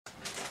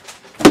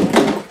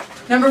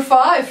Number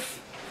 5.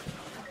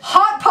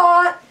 Hot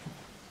pot.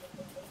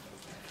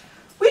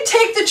 We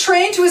take the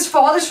train to his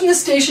father's from the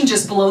station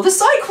just below the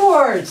psych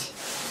ward.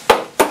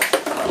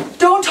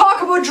 Don't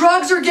talk about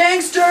drugs or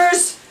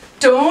gangsters.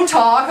 Don't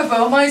talk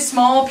about my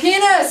small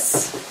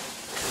penis.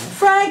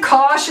 Frank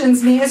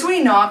cautions me as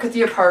we knock at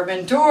the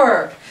apartment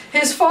door.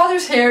 His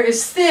father's hair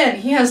is thin.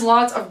 He has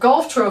lots of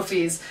golf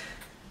trophies.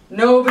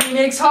 Nobody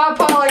makes hot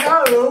pot like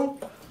I do.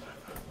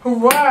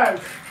 Hooray!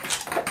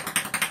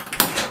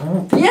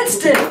 The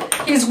instant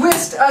he's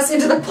whisked us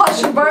into the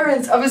plush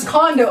environs of his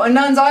condo on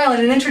Nuns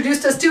Island and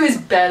introduced us to his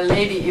belle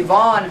lady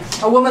Yvonne,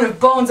 a woman of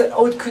bones and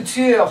haute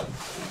couture.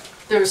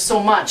 There is so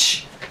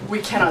much we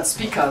cannot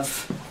speak of.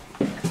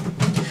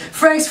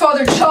 Frank's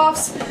father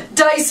chops,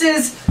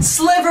 dices,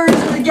 slivers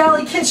in the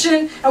galley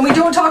kitchen, and we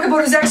don't talk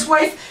about his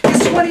ex-wife,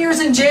 his 20 years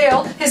in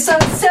jail, his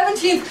son's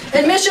 17th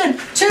admission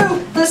to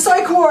the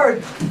psych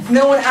ward.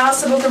 No one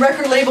asks about the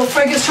record label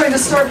Frank is trying to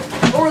start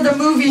or the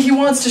movie he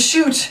wants to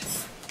shoot.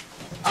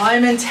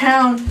 I'm in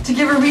town to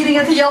give a reading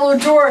at the Yellow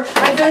Door.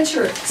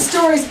 Adventure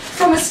stories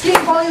from a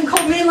skiing volume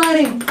called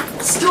Mainlining.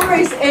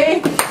 Stories, eh?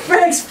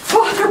 Frank's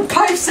father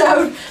pipes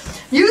out.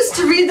 Used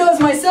to read those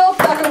myself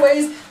back in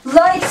ways.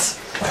 Liked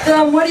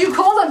them, what do you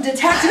call them,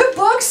 detective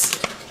books?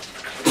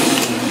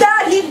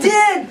 That he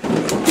did!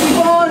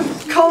 Yvonne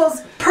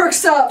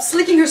perks up,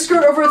 slicking her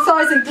skirt over her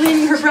thighs and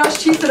gleaming her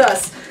brass teeth at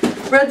us.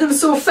 Read them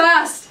so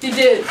fast, he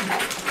did.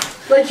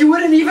 Like you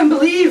wouldn't even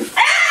believe.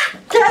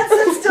 Can't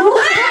sit still.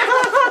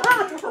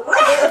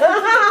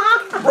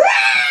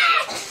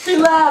 He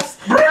laughs.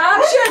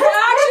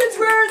 Action's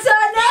where it's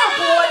at now,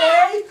 boy,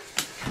 eh?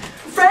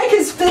 Frank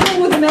is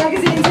fiddling with the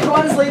magazines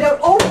Yvonne has laid out,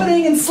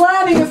 opening and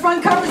slamming the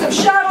front covers of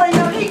Chatelaine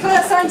out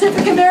Eclat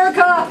Scientific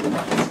America.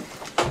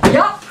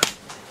 Yup.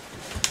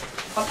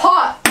 A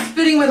pot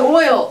spitting with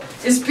oil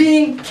is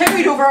being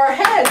carried over our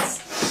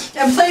heads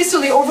and placed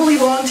on the overly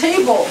long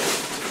table.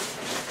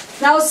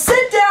 Now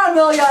sit down,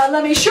 will ya, and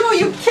let me show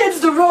you kids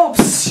the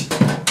ropes.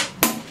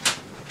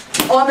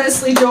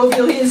 Ominously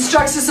jovial, he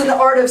instructs us in the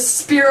art of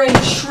spearing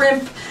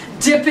shrimp,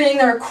 dipping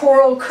their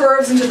coral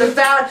curves into the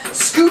vat,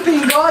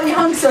 scooping gaudy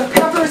hunks of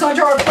peppers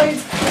onto our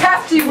plates,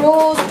 hefty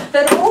rolls,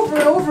 then over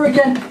and over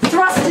again,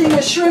 thrusting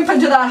the shrimp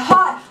into that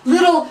hot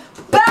little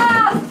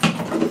bath.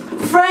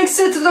 Frank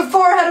sits at the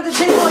far head of the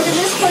table like a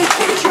misplaced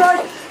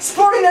patriarch,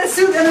 sporting that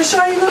suit and a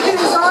shiny look in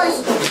his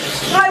eyes.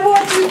 I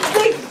want to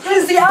think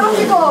is the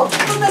afterglow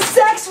from the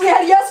sex we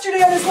had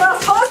yesterday on his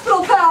last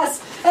hospital pass.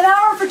 An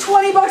hour for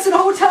 $20 in a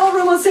hotel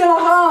room on Saint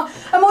Laurent,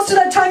 and most of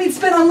that time he'd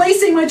spent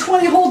unlacing my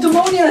 20-hole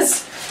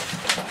demonias.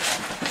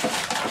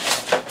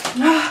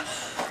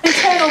 And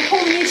Tano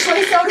pulling each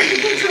lace out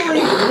individually.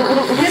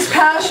 His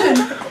passion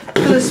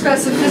for the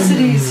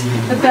specificities,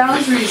 the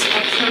boundaries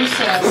of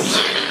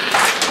process.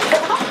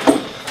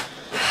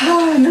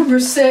 Number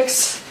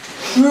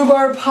 6,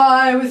 rhubarb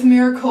pie with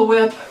Miracle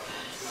Whip.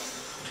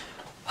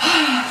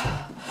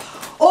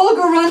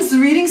 Olga runs the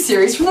reading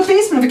series from the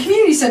basement of a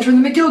community center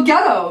in the McGill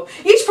ghetto.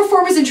 Each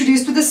performer is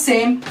introduced with the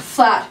same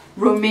flat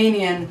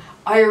Romanian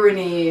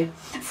irony.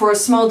 For a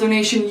small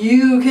donation,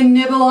 you can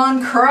nibble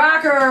on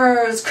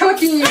crackers,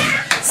 cookies,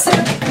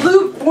 sip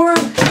lukewarm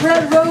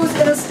red rose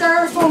in a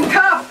styrofoam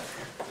cup.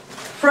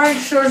 Frank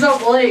shows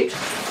up late.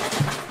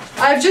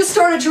 I've just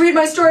started to read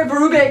my story of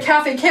Berube at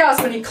Cafe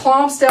Chaos when he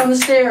clomps down the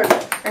stairs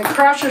and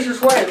crashes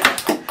his way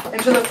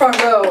into the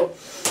front row.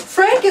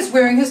 Frank is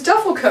wearing his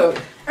duffel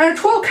coat and a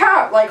 12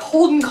 cap like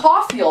Holden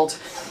Caulfield.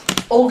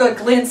 Olga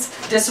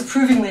glints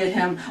disapprovingly at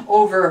him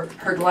over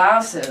her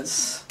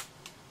glasses.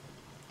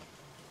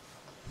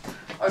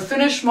 I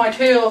finished my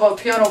tale about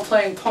piano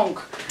playing punk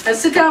and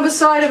sit down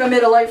beside him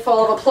amid a light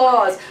fall of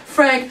applause.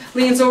 Frank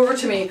leans over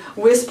to me,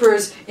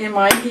 whispers in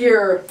my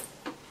ear.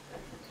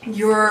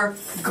 You're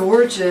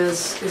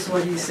gorgeous, is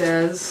what he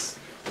says.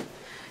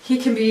 He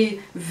can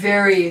be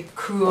very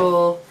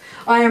cruel.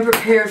 I am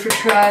prepared for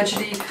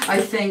tragedy,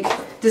 I think.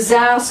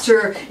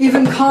 Disaster,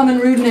 even common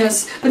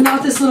rudeness, but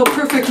not this little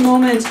perfect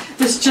moment,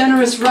 this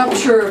generous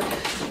rupture.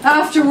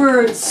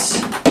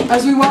 Afterwards,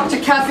 as we walk to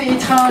Café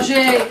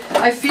Étranger,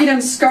 I feed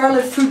him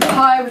scarlet fruit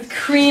pie with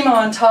cream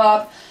on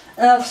top,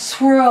 and a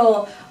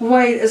swirl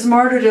white as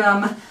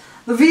martyrdom.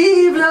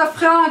 Vive la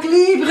Franc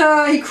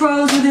libre, he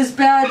crows with his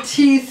bad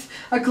teeth,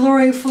 a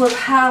glory full of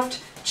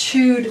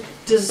half-chewed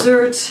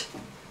dessert.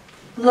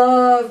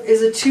 Love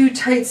is a too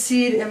tight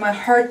seed in my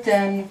heart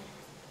then.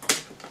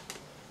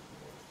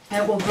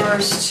 It will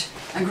burst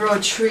and grow a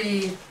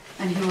tree,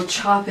 and he will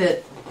chop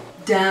it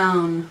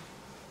down.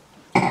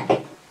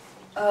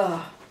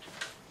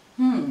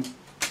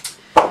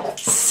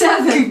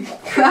 7.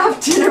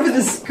 Kraft dinner with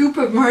a scoop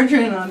of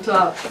margarine on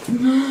top.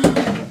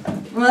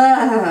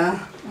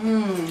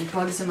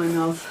 Bugs in my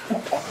mouth.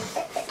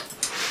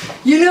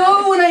 You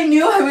know when I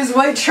knew I was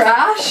white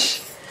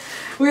trash?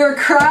 We were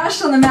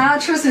crashed on the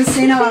mattress in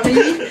St.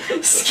 Henri,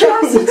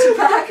 scabs of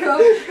tobacco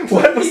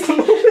What was the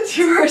moment?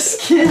 to our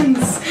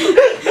skins.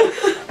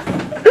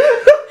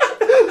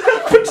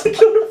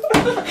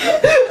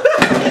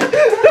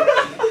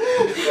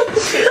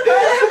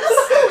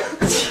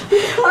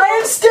 I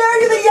am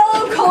staring at the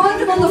yellow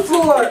condom on the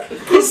floor.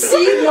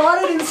 seed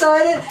knotted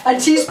inside it, a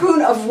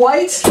teaspoon of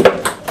white.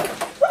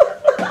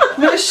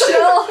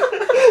 Michelle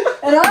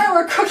and I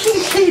were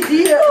cooking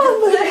KD at her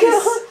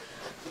place.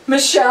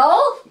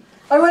 Michelle?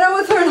 I went out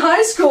with her in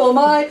high school.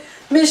 My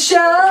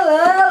Michelle,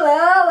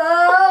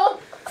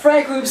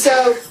 Frank whoops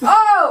out,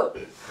 oh!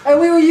 And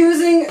we were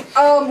using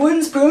a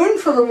wooden spoon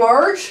for the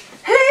large.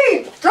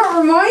 Hey, that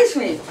reminds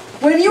me.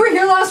 When you were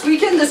here last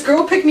weekend, this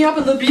girl picked me up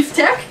at the beef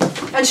tech,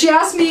 and she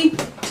asked me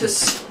to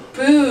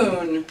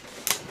spoon.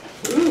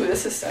 Ooh,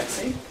 this is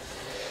sexy.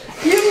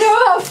 You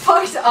know how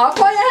fucked up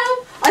I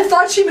am? I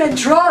thought she meant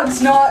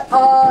drugs,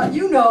 not,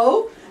 you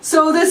know.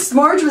 So this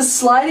Marge was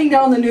sliding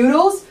down the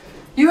noodles.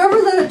 You ever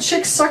let a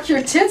chick suck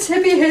your tits,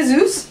 hippie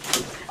Jesus?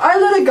 I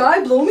let a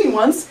guy blow me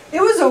once.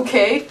 It was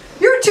okay.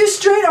 You're too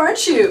straight,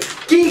 aren't you?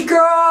 Geek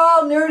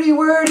girl, nerdy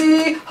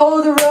wordy,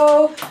 hold the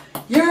row.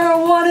 You're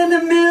 1 in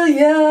a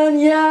million,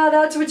 yeah,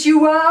 that's what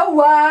you are,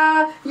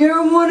 wah.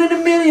 You're 1 in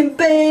a million,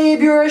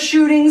 babe, you're a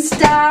shooting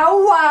star,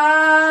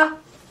 wah.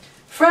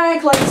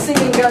 Frank likes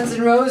singing Guns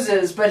N'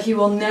 Roses, but he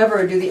will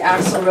never do the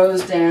Axl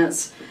Rose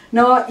dance.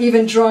 Not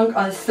even drunk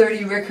on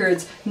 30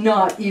 Rickards,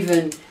 not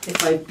even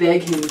if I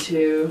beg him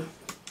to.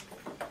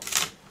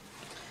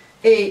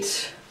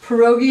 8.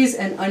 Pierogies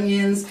and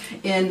onions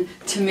in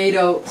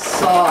tomato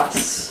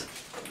sauce.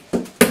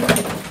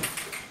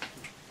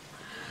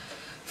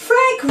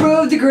 Frank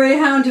rode the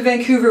Greyhound to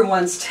Vancouver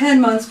once, 10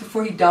 months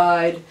before he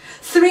died.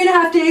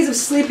 3.5 days of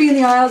sleeping in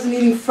the aisles and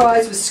eating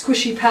fries with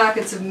squishy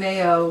packets of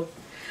mayo.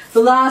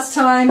 The last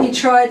time he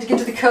tried to get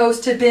to the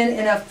coast had been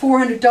in a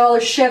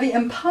 $400 Chevy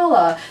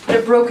Impala that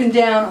had broken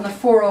down on the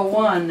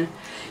 401.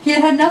 He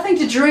had had nothing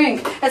to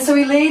drink, and so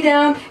he lay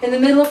down in the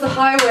middle of the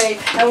highway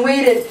and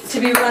waited to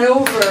be run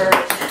over.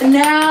 And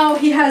now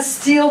he has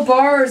steel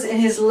bars in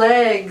his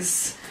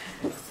legs.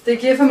 They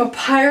give him a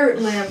pirate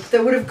limp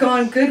that would have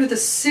gone good with a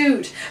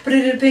suit, but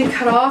it had been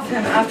cut off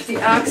him after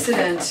the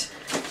accident.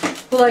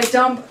 Will I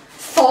dump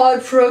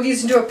thawed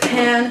pierogies into a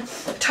pan,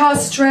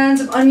 toss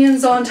strands of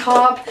onions on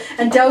top,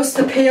 and douse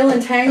the pale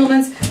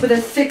entanglements with a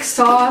thick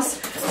sauce?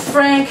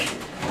 Frank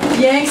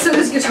yanks out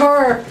his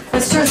guitar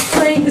and starts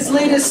playing his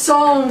latest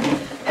song.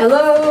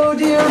 Hello,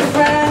 dear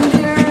friend,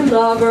 dear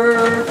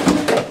lover.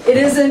 It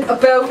isn't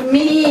about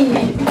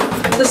me.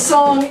 The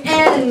song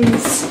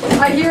ends.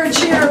 I hear a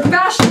chair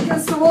bashed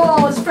against the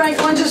wall as Frank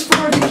lunges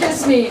forward to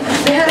kiss me.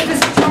 The head of his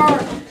guitar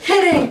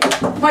hitting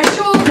my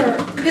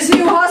shoulder. His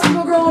new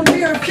hospital-grown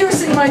beard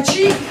piercing my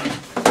cheek.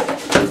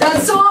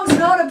 That song's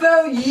not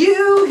about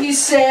you, he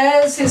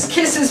says, his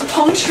kisses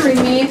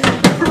puncturing me,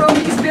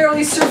 pierogies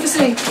barely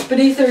surfacing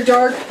beneath their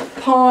dark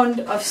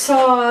pond of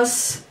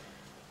sauce.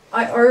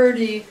 I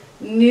already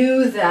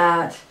knew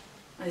that,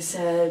 I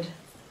said.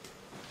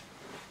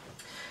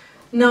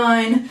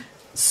 9.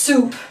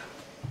 Soup.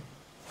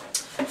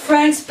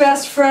 Frank's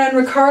best friend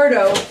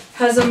Ricardo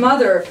has a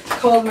mother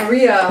called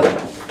Maria.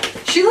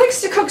 She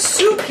likes to cook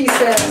soup, he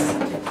says.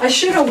 I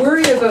shouldn't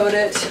worry about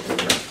it.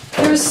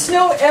 There's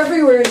snow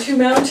everywhere in Two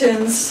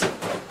Mountains.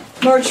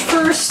 March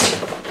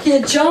 1st, he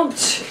had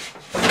jumped.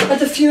 At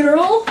the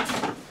funeral,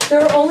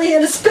 there were only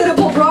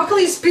inhospitable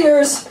broccoli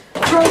spears,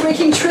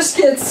 throat-raking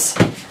Triscuits.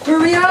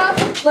 Maria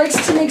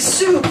likes to make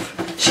soup.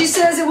 She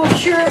says it will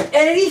cure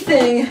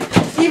anything,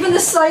 even the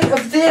sight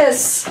of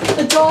this,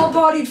 the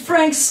doll-bodied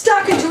Frank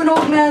stuck into an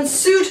old man's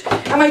suit,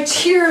 and my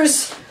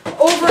tears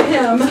over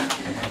him.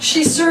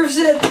 She serves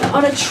it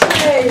on a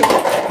tray.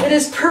 It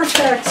is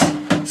perfect.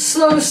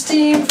 Slow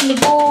steam from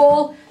the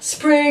bowl,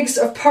 sprigs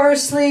of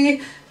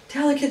parsley,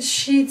 delicate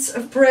sheets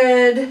of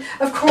bread.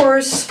 Of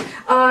course,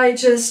 I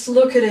just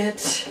look at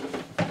it,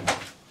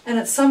 and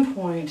at some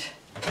point,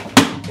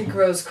 it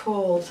grows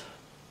cold.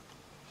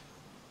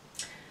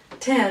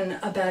 10.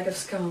 A bag of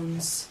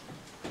scones.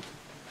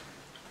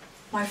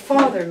 My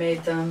father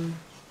made them,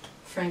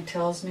 Frank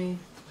tells me.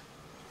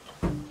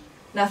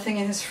 Nothing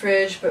in his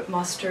fridge but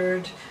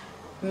mustard,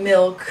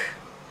 milk,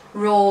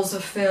 rolls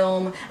of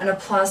film, and a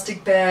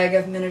plastic bag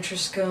of miniature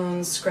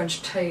scones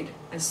scrunched tight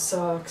as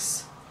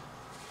socks.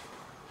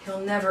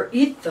 He'll never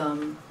eat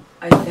them,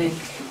 I think.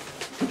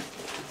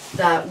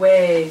 That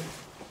way,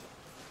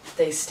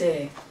 they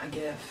stay a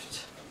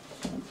gift.